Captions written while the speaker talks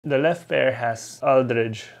The left pair has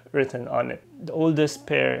Aldridge written on it, the oldest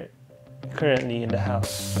pair currently in the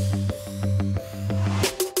house.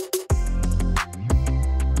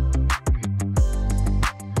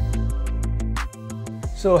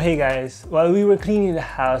 So hey guys, while we were cleaning the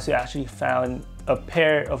house, we actually found a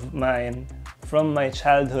pair of mine from my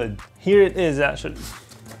childhood. Here it is actually.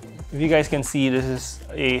 If you guys can see, this is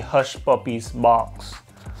a Hush Puppies box.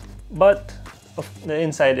 But the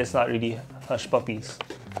inside is not really Hush Puppies.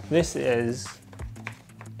 This is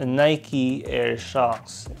a Nike Air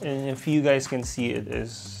Shox, and if you guys can see, it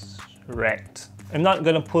is wrecked. I'm not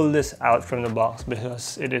gonna pull this out from the box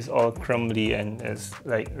because it is all crumbly and is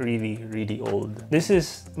like really old. This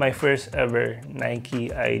is my first ever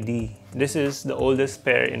Nike ID. This is the oldest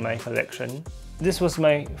pair in my collection. This was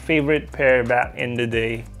my favorite pair back in the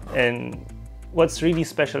day, and what's really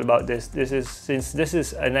special about this is since this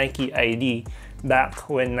is a Nike ID back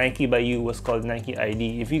when Nike by You was called Nike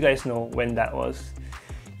ID. If you guys know when that was,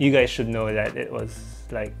 you guys should know that it was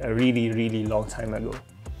like a really long time ago.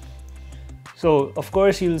 So of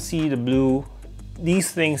course you'll see the blue. These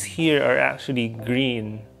things here are actually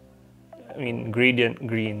green. I mean gradient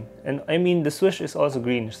green. And I mean the swoosh is also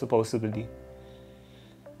green supposedly.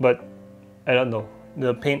 But I don't know.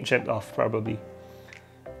 The paint chipped off probably.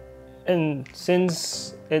 And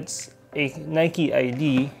since it's a Nike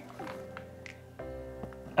ID,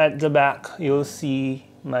 at the back you'll see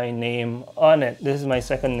my name on it. This is my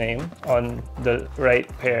second name on the right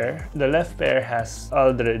pair. The left pair has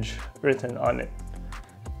Aldridge written on it.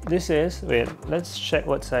 This is, wait, let's check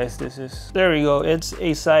what size this is. There we go, it's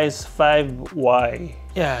a size 5Y.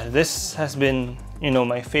 Yeah, this has been, you know,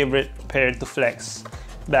 my favorite pair to flex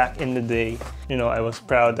back in the day. You know, I was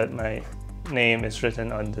proud that my name is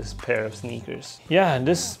written on this pair of sneakers. Yeah,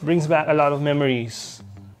 this brings back a lot of memories.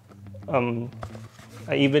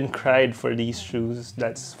 I even cried for these shoes.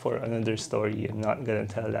 That's for another story. I'm not gonna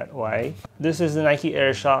tell that why. This is the Nike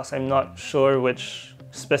Air Shox. I'm not sure which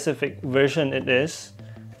specific version it is.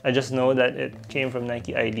 I just know that it came from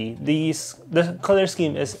Nike ID. The color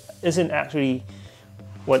scheme isn't actually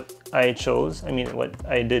what I chose. I mean, what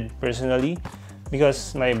I did personally,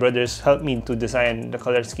 because my brothers helped me to design the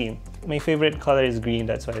color scheme. My favorite color is green,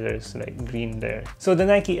 that's why there's like green there. So the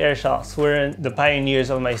Nike Air Shox were the pioneers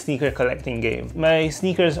of my sneaker collecting game. My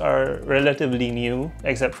sneakers are relatively new,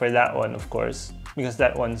 except for that one of course, because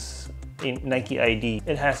that one's a Nike ID.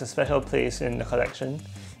 It has a special place in the collection,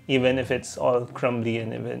 even if it's all crumbly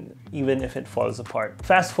and even if it falls apart.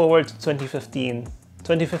 Fast forward to 2015.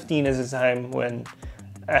 2015 is a time when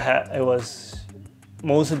I was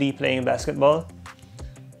mostly playing basketball,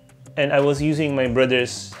 and I was using my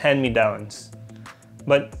brother's hand-me-downs.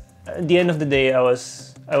 But at the end of the day, I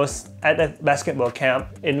was at a basketball camp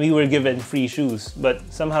and we were given free shoes, but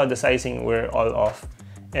somehow the sizing were all off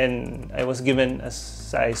and I was given a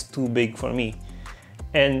size too big for me.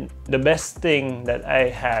 And the best thing that I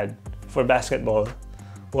had for basketball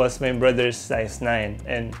was my brother's size 9,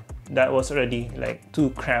 and that was already like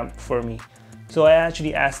too cramped for me. So I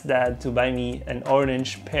actually asked Dad to buy me an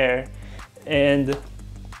orange pair, and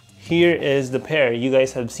here is the pair. You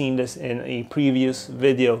guys have seen this in a previous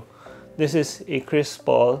video. This is a Chris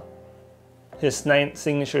Paul, his 9th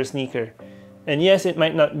signature sneaker. And yes, it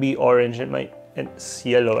might not be orange, it's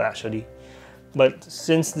yellow actually. But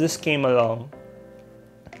since this came along,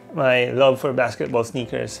 my love for basketball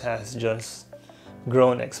sneakers has just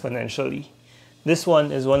grown exponentially. This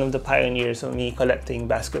one is one of the pioneers of me collecting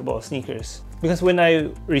basketball sneakers. Because when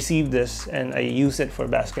I received this and I used it for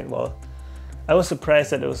basketball, I was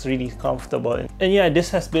surprised that it was really comfortable. And yeah,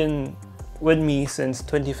 this has been with me since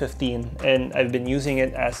 2015, and I've been using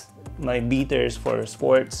it as my beaters for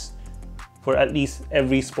sports, for at least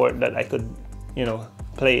every sport that I could, you know,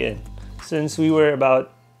 play in. Since we were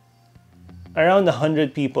about around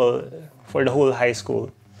 100 people for the whole high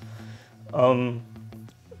school, and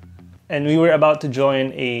we were about to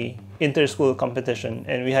join a inter-school competition,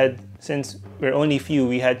 and we had, since we're only few,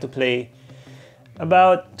 we had to play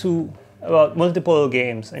about multiple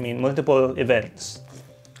games, I mean multiple events.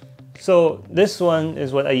 So this one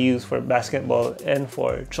is what I use for basketball and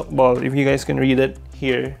for chokeball. If you guys can read it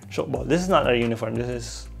here, chokeball. This is not our uniform, this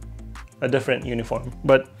is a different uniform.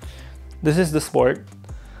 But this is the sport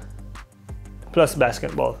plus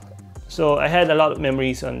basketball. So I had a lot of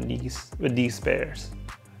memories with these pairs.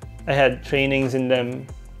 I had trainings in them.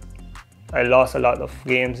 I lost a lot of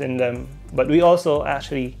games in them. But we also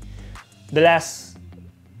actually, the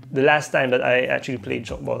last time that I actually played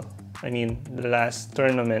chokeball, I mean the last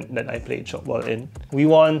tournament that I played chokeball in, we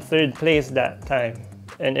won 3rd place that time,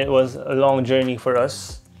 and it was a long journey for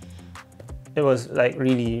us. it was like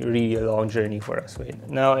really a long journey for us. Wait,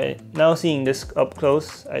 now seeing this up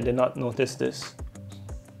close, I did not notice this.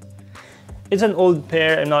 It's an old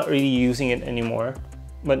pair. I'm not really using it anymore,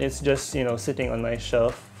 but it's just, you know, sitting on my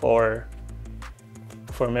shelf for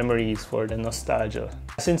memories, for the nostalgia.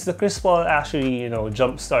 Since the Chris Paul actually, you know,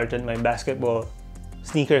 jump-started my basketball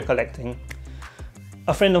sneaker collecting,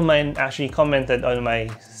 a friend of mine actually commented on my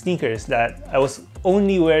sneakers that I was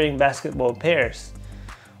only wearing basketball pairs,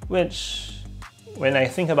 which, when I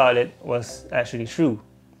think about it, was actually true.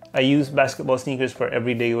 I use basketball sneakers for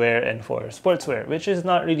everyday wear and for sportswear, which is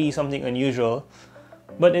not really something unusual,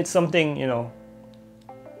 but it's something, you know,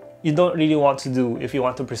 you don't really want to do if you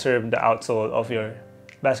want to preserve the outsole of your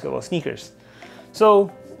basketball sneakers.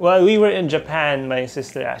 So while we were in Japan, my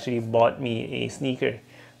sister actually bought me a sneaker.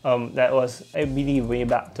 That was, I believe, way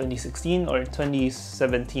back 2016 or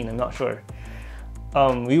 2017, I'm not sure.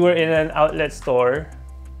 We were in an outlet store,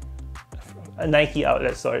 a Nike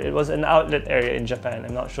outlet store. It was an outlet area in Japan,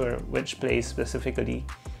 I'm not sure which place specifically.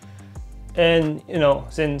 And, you know,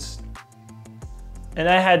 and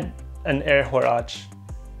I had an Air Huarache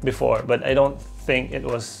before, but I don't think it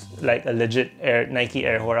was like a legit Nike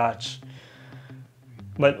Air Huarache.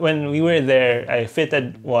 But when we were there, I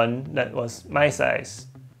fitted one that was my size,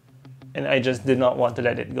 and I just did not want to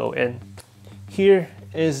let it go. And here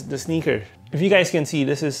is the sneaker. If you guys can see,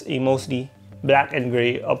 this is a mostly black and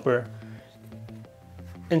gray upper.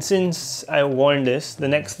 And since I worn this, the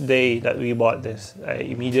next day that we bought this, I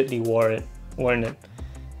immediately worn it,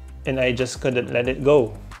 and I just couldn't let it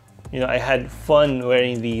go. You know, I had fun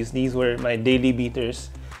wearing these. These were my daily beaters.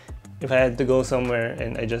 If I had to go somewhere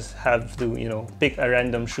and I just have to, you know, pick a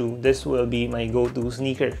random shoe, this will be my go-to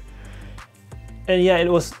sneaker. And yeah, it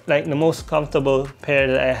was like the most comfortable pair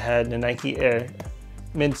that I had, the Nike Air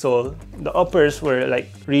midsole. The uppers were like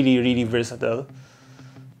really versatile,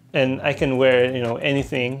 and I can wear, you know,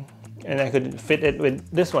 anything, and I could fit it with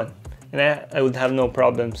this one, and I would have no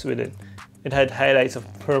problems with it. It had highlights of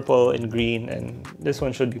purple and green, and this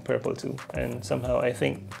one should be purple too, and somehow I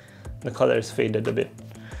think the colors faded a bit.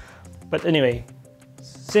 But anyway,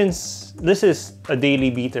 since this is a daily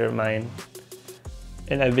beater of mine,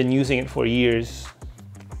 and I've been using it for years,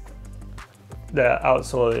 the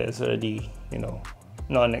outsole is already, you know,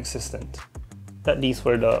 non-existent. At least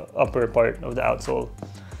for the upper part of the outsole.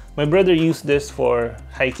 My brother used this for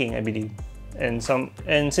hiking, I believe. And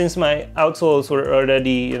since my outsoles were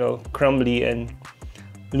already, you know, crumbly and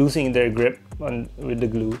losing their grip with the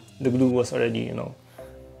glue was already, you know,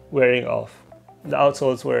 wearing off. The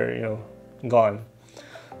outsoles were, you know, gone,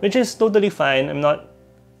 which is totally fine. I'm not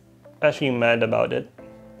actually mad about it.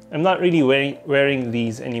 I'm not really wearing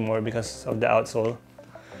these anymore because of the outsole.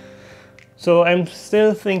 So I'm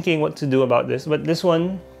still thinking what to do about this, but this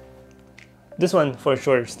one for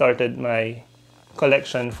sure started my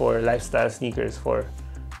collection for lifestyle sneakers, for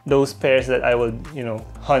those pairs that I would, you know,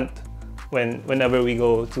 hunt whenever we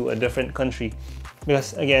go to a different country.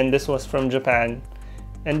 Because again, this was from Japan,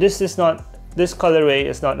 and this colorway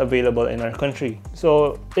is not available in our country.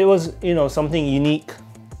 So it was, you know, something unique,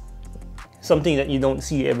 something that you don't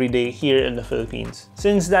see every day here in the Philippines.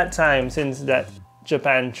 Since that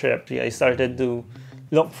Japan trip, I started to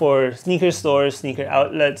look for sneaker stores, sneaker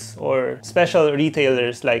outlets, or special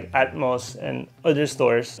retailers like Atmos and other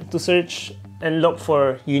stores to search and look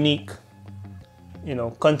for unique, you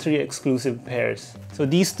know, country exclusive pairs. So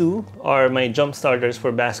these two are my jump starters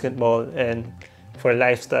for basketball and for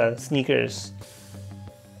lifestyle sneakers.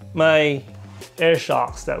 My Air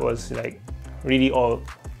Shocks that was like really old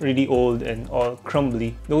and all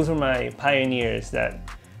crumbly. Those were my pioneers that,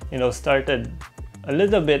 you know, started a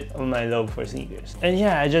little bit of my love for sneakers. And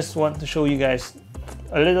yeah, I just want to show you guys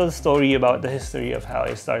a little story about the history of how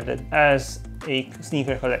I started as a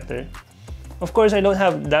sneaker collector. Of course, I don't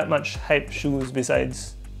have that much hype shoes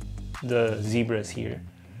besides the zebras here.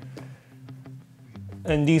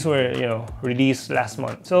 And these were, you know, released last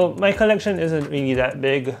month. So my collection isn't really that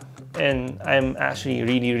big, and I'm actually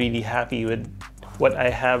really happy with what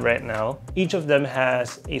I have right now. Each of them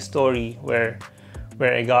has a story where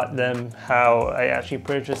I got them, how I actually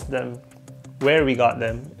purchased them, where we got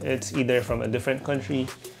them. It's either from a different country,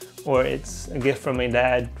 or it's a gift from my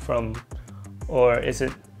dad, or it's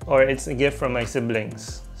a gift from my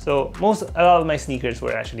siblings. So a lot of my sneakers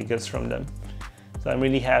were actually gifts from them. So I'm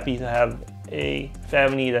really happy to have a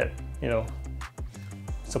family that, you know,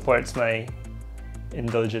 supports my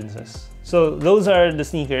indulgences. So those are the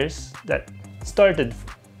sneakers that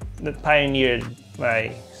pioneered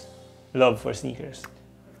my love for sneakers.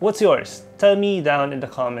 What's yours? Tell me down in the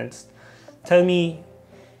comments. Tell me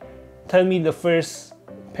the first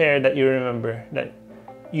pair that you remember that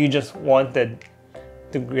you just wanted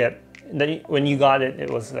to get, that when you got it, it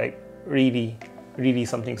was like really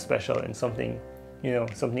something special and something, you know,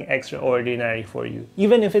 something extraordinary for you.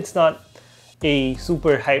 Even if it's not a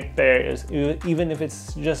super hype pair, even if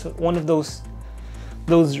it's just one of those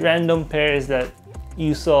random pairs that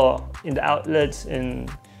you saw in the outlets, in,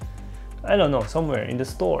 I don't know, somewhere in the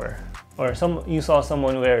store, or you saw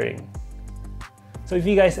someone wearing. So if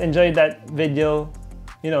you guys enjoyed that video,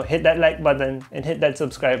 you know, hit that like button and hit that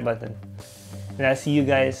subscribe button. And I'll see you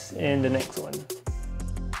guys in the next one.